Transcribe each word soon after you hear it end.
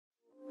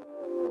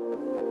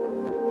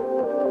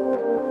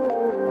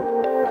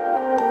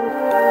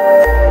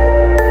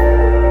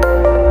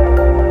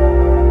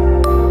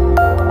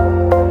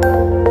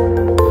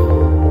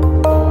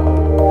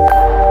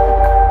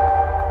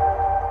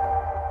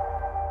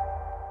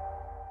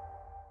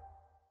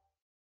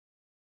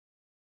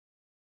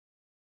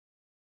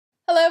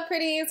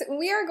pretties,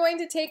 we are going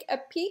to take a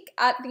peek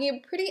at the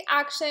Pretty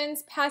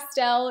Actions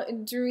Pastel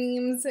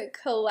Dreams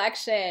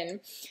collection.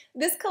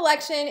 This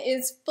collection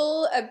is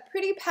full of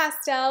pretty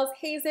pastels,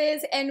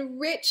 hazes, and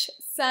rich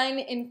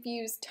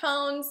sun-infused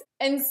tones,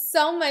 and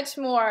so much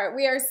more.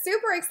 We are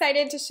super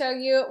excited to show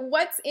you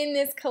what's in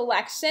this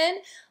collection.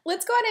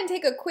 Let's go ahead and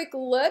take a quick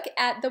look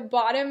at the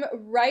bottom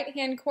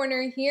right-hand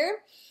corner here.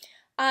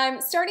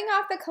 Starting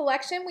off the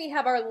collection, we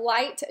have our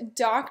light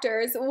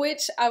doctors,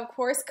 which of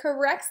course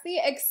corrects the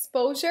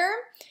exposure.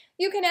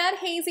 You can add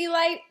hazy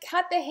light,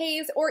 cut the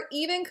haze, or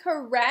even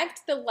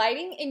correct the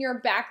lighting in your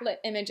backlit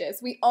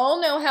images. We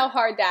all know how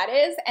hard that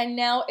is, and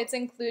now it's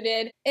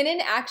included in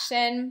an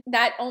action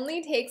that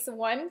only takes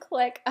one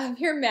click of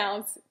your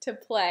mouse to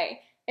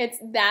play. It's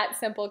that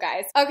simple,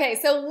 guys. Okay,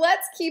 so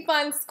let's keep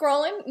on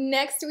scrolling.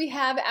 Next, we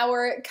have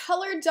our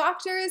color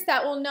doctors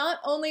that will not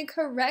only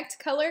correct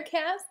color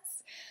casts,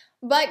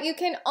 but you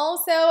can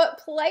also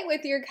play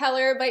with your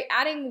color by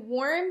adding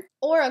warmth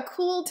or a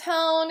cool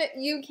tone.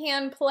 You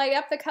can play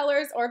up the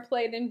colors or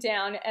play them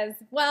down as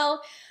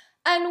well.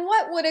 And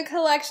what would a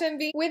collection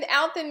be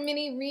without the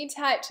mini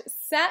retouch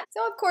set?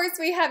 So of course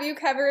we have you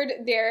covered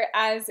there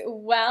as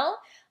well.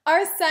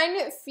 Our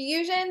sun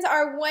fusions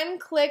are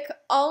one-click,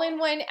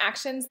 all-in-one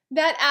actions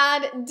that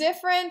add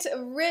different,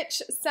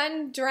 rich,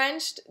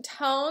 sun-drenched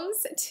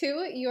tones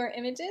to your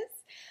images.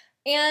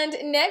 And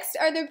next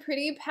are the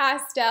pretty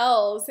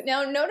pastels.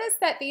 Now notice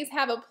that these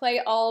have a play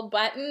all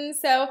button,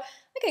 so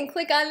I can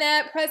click on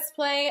that, press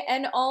play,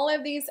 and all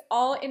of these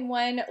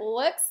all-in-one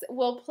looks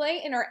will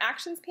play in our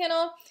actions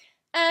panel,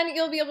 and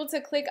you'll be able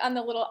to click on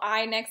the little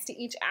eye next to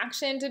each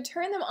action to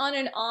turn them on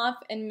and off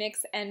and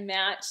mix and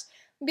match.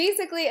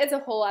 Basically, it's a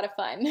whole lot of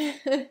fun.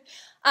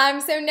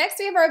 So next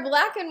we have our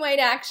black and white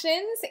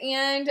actions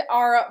and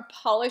our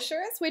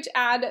polishers, which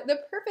add the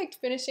perfect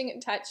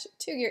finishing touch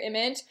to your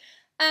image.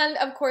 And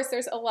of course,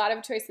 there's a lot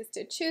of choices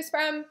to choose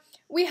from.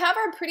 We have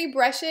our pretty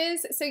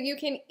brushes, so you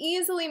can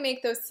easily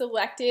make those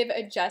selective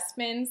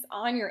adjustments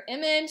on your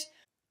image.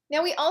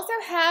 Now we also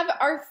have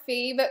our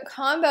Fav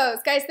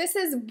Combos. Guys, this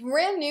is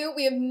brand new.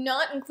 We have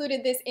not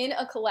included this in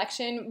a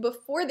collection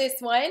before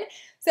this one,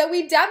 so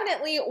we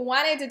definitely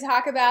wanted to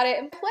talk about it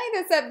and play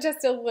this up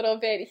just a little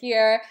bit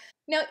here.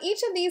 Now each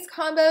of these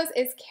combos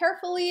is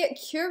carefully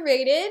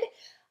curated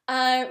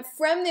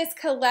from this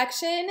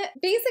collection.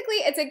 Basically,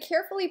 it's a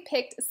carefully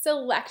picked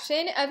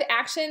selection of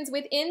actions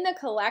within the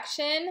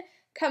collection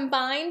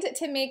combined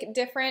to make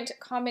different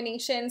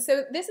combinations.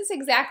 So this is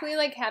exactly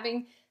like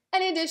having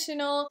an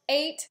additional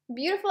 8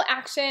 beautiful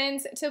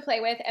actions to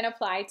play with and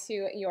apply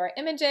to your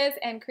images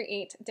and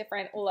create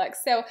different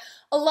looks. So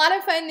a lot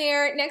of fun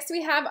there. Next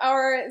we have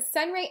our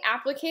Sunray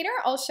Applicator.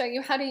 I'll show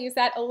you how to use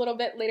that a little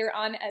bit later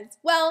on as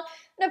well.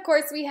 And of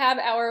course we have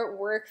our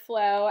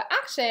workflow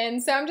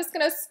actions. So I'm just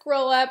gonna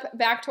scroll up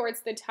back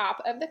towards the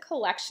top of the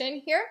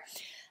collection here.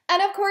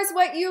 And of course,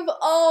 what you've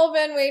all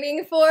been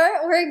waiting for,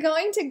 we're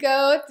going to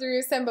go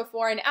through some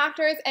before and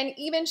afters and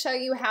even show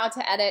you how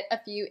to edit a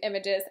few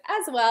images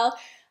as well,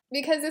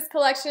 because this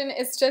collection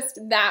is just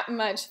that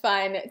much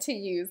fun to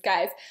use,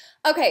 guys.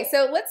 Okay,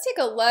 so let's take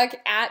a look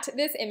at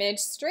this image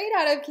straight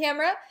out of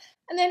camera.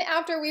 And then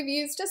after we've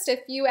used just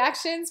a few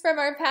actions from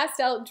our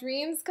Pastel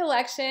Dreams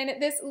collection,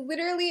 this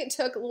literally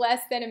took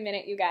less than a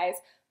minute, you guys.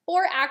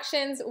 4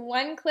 actions,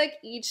 1 click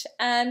each.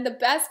 And the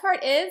best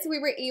part is we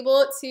were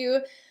able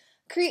to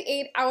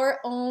create our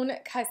own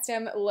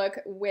custom look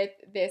with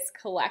this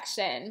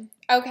collection.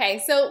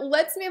 Okay, so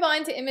let's move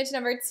on to image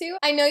number 2.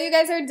 I know you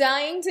guys are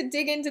dying to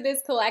dig into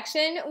this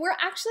collection. We're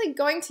actually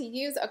going to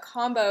use a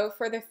combo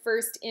for the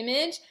first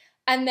image,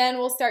 and then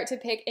we'll start to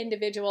pick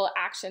individual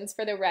actions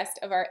for the rest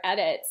of our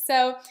edits.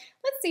 So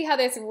let's see how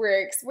this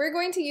works. We're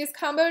going to use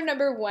combo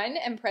number 1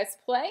 and press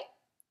play.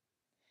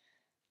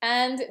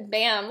 And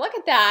bam, look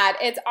at that.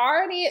 It's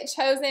already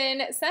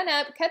chosen Sun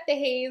Up, Cut the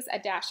Haze, a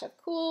dash of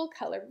cool,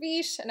 color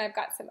Riche, and I've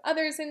got some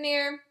others in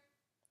there.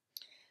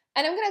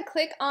 And I'm gonna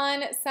click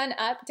on Sun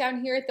Up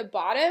down here at the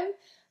bottom.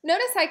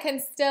 Notice I can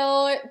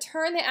still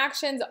turn the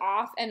actions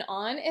off and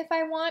on if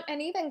I want,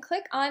 and even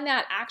click on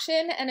that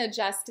action and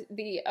adjust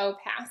the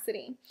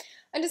opacity.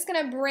 I'm just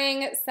gonna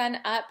bring Sun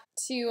Up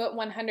to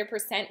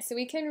 100% so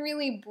we can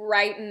really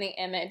brighten the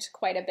image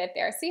quite a bit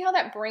there. See how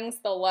that brings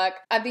the look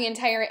of the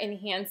entire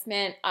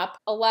enhancement up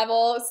a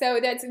level? So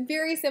that's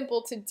very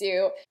simple to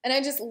do. And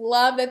I just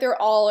love that they're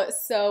all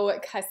so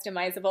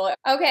customizable.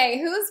 Okay,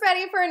 who's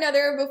ready for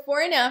another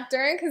before and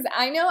after? Because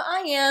I know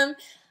I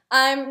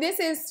am. This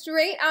is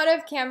straight out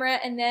of camera,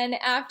 and then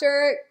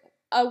after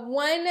a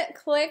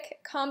 1-click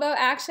combo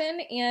action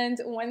and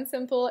 1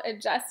 simple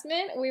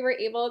adjustment, we were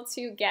able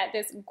to get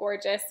this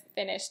gorgeous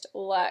finished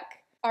look.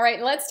 All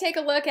right, let's take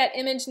a look at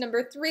image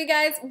number 3,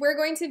 guys. We're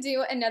going to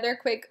do another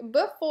quick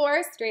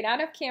before, straight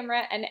out of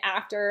camera, and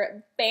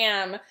after,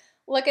 bam.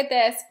 Look at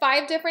this,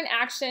 5 different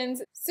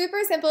actions. Super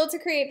simple to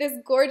create this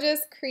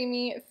gorgeous,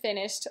 creamy,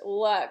 finished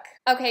look.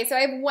 Okay, so I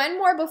have one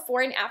more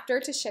before and after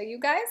to show you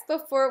guys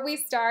before we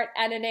start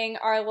editing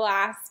our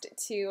last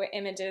 2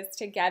 images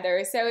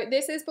together. So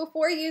this is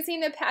before using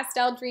the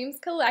Pastel Dreams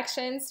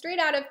collection straight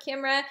out of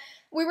camera.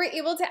 We were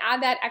able to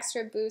add that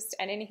extra boost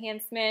and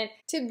enhancement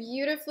to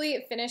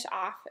beautifully finish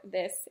off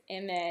this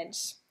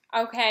image.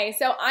 Okay,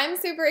 so I'm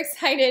super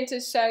excited to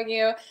show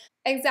you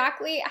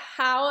exactly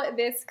how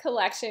this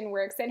collection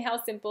works and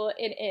how simple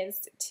it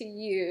is to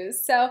use.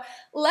 So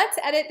let's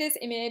edit this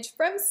image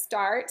from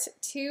start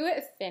to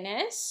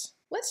finish.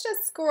 Let's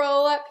just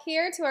scroll up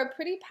here to our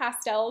pretty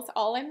pastels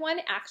all-in-one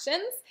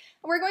actions.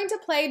 We're going to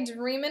play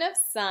Dreamin' of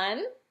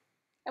Sun.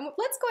 And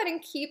let's go ahead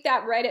and keep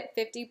that right at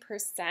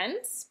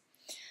 50%.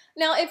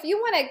 Now, if you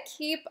want to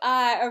keep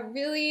a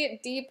really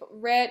deep,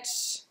 rich,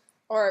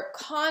 or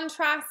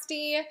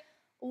contrasty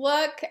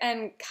look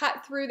and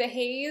cut through the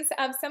haze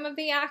of some of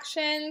the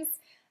actions,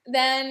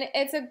 then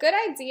it's a good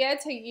idea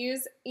to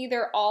use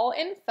either all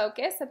in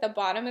focus at the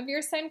bottom of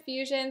your sun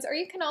fusions, or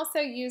you can also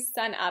use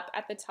sun up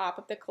at the top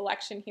of the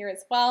collection here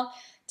as well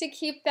to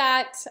keep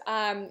that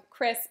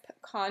crisp,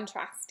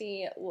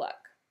 contrasty look.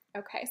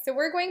 Okay, so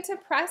we're going to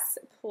press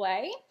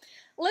play.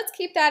 Let's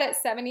keep that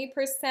at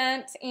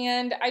 70%,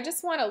 and I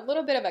just want a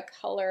little bit of a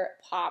color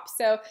pop.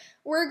 So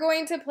we're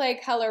going to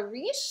play Color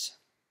Riche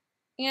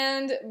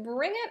and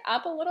bring it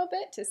up a little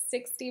bit to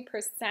 60%.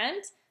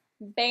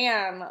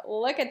 Bam!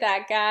 Look at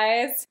that,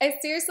 guys. I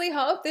seriously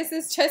hope this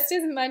is just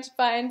as much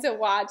fun to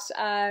watch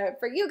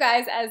for you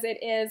guys as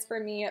it is for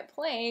me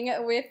playing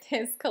with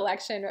this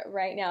collection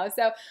right now.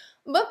 So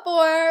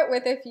before,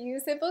 with a few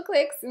simple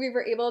clicks, we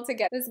were able to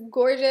get this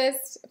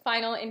gorgeous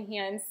final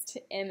enhanced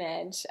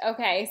image.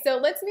 Okay, so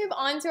let's move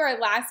on to our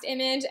last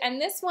image, and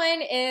this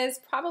one is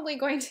probably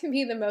going to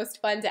be the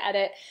most fun to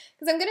edit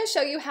because I'm going to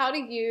show you how to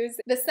use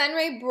the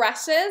Sunray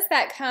brushes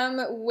that come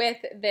with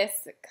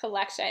this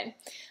collection.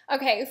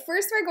 Okay,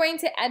 first we're going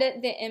to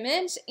edit the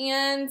image,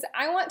 and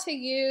I want to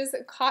use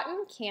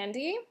cotton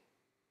candy.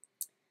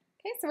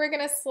 Okay, so we're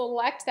going to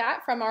select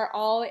that from our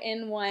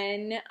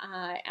all-in-one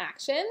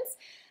actions.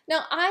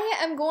 Now I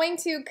am going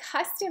to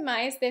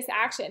customize this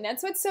action.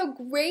 That's what's so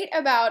great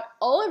about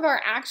all of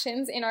our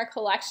actions in our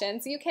collection.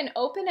 So you can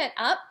open it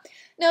up.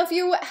 Now if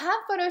you have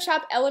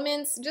Photoshop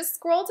elements, just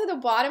scroll to the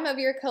bottom of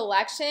your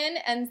collection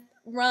and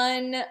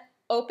run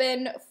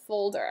Open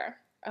Folder,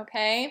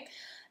 okay?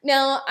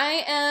 Now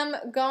I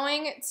am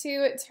going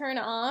to turn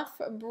off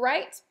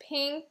bright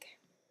pink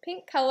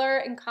color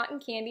and cotton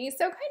candy,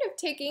 so kind of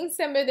taking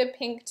some of the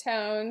pink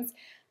tones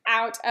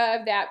out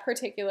of that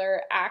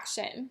particular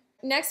action.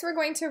 Next, we're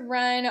going to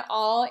run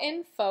all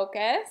in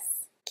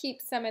focus,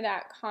 keep some of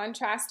that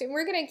contrast, and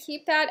we're going to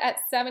keep that at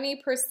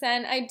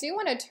 70%. I do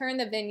want to turn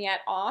the vignette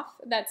off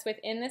that's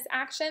within this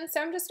action,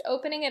 so I'm just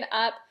opening it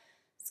up,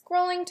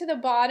 scrolling to the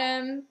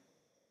bottom,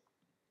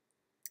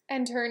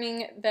 and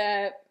turning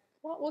the,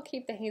 well, we'll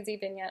keep the hazy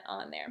vignette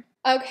on there.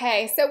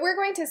 Okay, so we're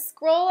going to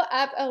scroll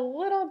up a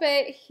little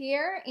bit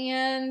here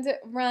and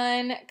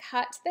run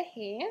Cut the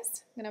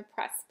Haze. I'm going to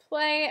press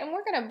play, and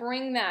we're going to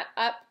bring that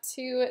up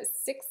to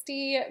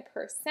 60%.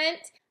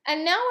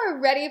 And now we're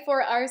ready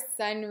for our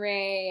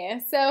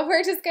sunray. So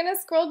we're just going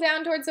to scroll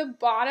down towards the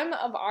bottom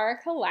of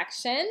our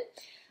collection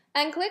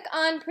and click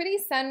on Pretty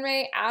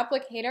Sunray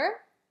Applicator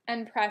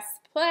and press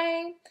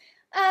play.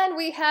 And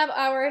we have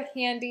our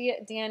handy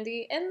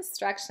dandy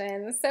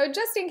instructions. So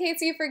just in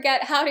case you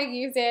forget how to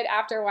use it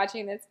after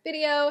watching this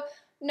video,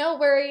 no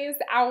worries,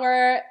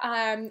 our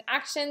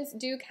actions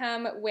do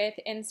come with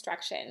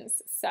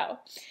instructions. So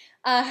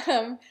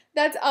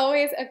that's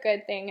always a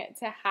good thing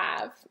to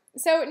have.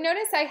 So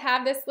notice I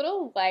have this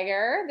little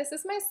layer. This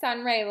is my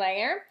sunray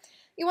layer.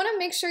 You want to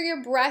make sure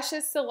your brush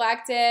is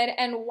selected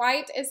and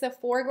white is the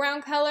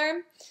foreground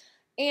color.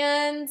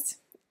 And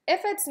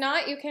if it's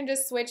not, you can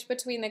just switch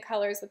between the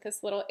colors with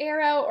this little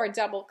arrow or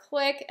double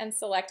click and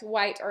select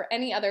white or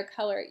any other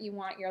color you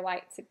want your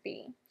light to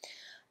be.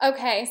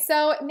 Okay,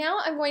 so now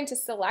I'm going to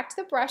select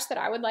the brush that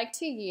I would like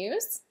to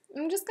use.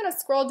 I'm just going to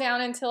scroll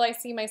down until I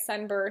see my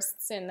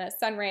sunbursts and the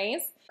sun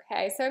rays.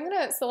 Okay, so I'm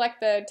going to select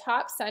the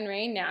top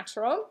sunray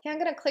natural. Okay, I'm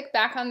going to click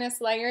back on this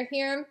layer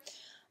here.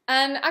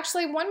 And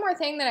actually, one more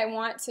thing that I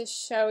want to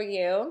show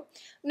you.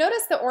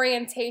 Notice the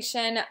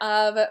orientation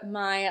of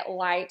my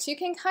light. You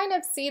can kind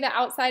of see the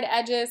outside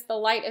edges. The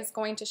light is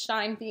going to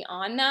shine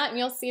beyond that, and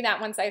you'll see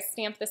that once I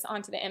stamp this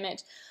onto the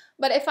image.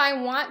 But if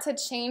I want to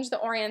change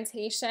the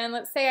orientation,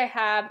 let's say I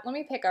have, let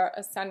me pick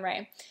a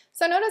sunray.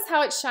 So notice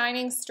how it's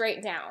shining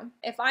straight down.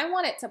 If I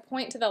want it to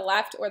point to the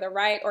left or the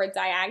right or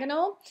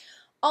diagonal,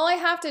 all I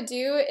have to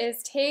do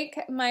is take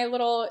my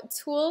little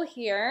tool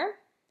here,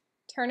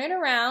 turn it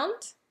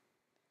around,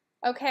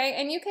 okay,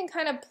 and you can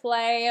kind of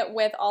play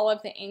with all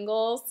of the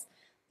angles.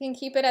 You can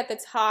keep it at the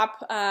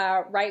top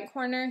right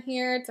corner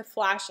here to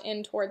flash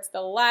in towards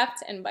the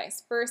left and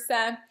vice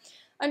versa.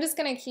 I'm just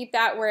going to keep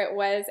that where it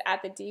was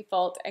at the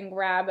default and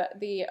grab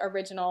the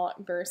original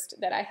burst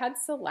that I had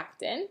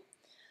selected.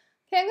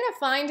 Okay, I'm going to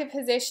find a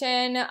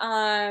position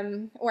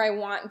where I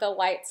want the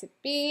light to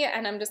be,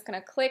 and I'm just going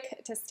to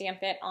click to stamp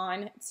it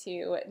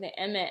onto the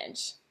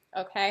image.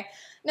 Okay,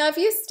 now if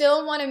you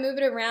still want to move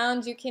it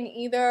around, you can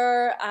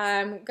either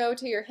go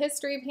to your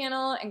history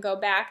panel and go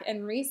back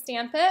and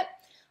restamp it,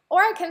 or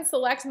I can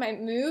select my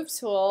move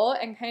tool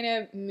and kind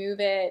of move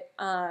it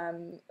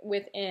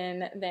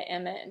within the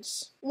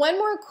image. One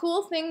more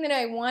cool thing that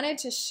I wanted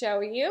to show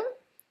you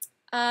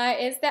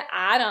is the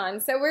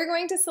add-ons. So we're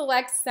going to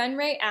select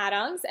Sunray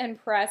add-ons and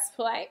press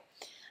play.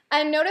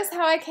 And notice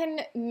how I can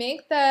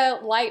make the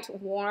light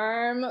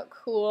warm,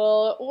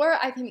 cool, or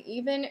I can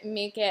even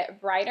make it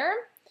brighter,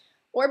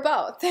 or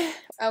both.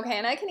 Okay,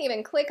 and I can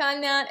even click on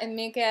that and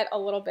make it a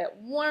little bit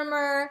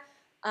warmer,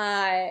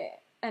 and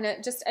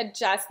just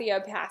adjust the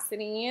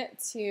opacity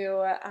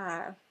to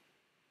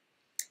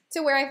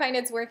where I find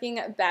it's working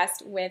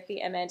best with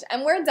the image.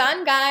 And we're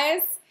done,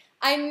 guys.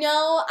 I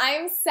know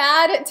I'm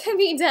sad to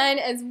be done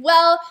as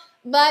well,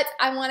 but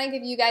I want to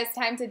give you guys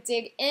time to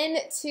dig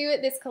into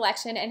this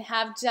collection and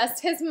have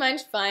just as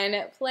much fun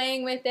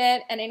playing with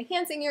it and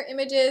enhancing your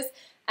images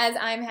as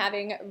I'm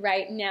having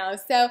right now.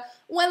 So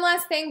one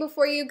last thing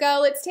before you go,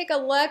 let's take a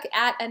look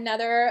at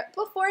another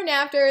before and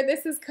after.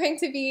 This is going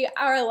to be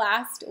our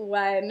last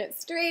one,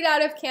 straight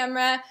out of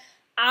camera,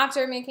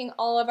 after making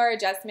all of our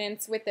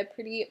adjustments with the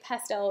Pretty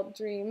Pastel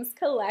Dreams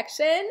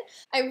collection.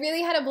 I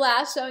really had a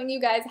blast showing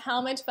you guys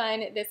how much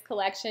fun this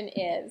collection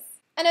is.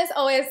 And as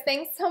always,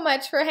 thanks so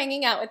much for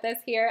hanging out with us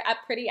here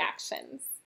at Pretty Actions.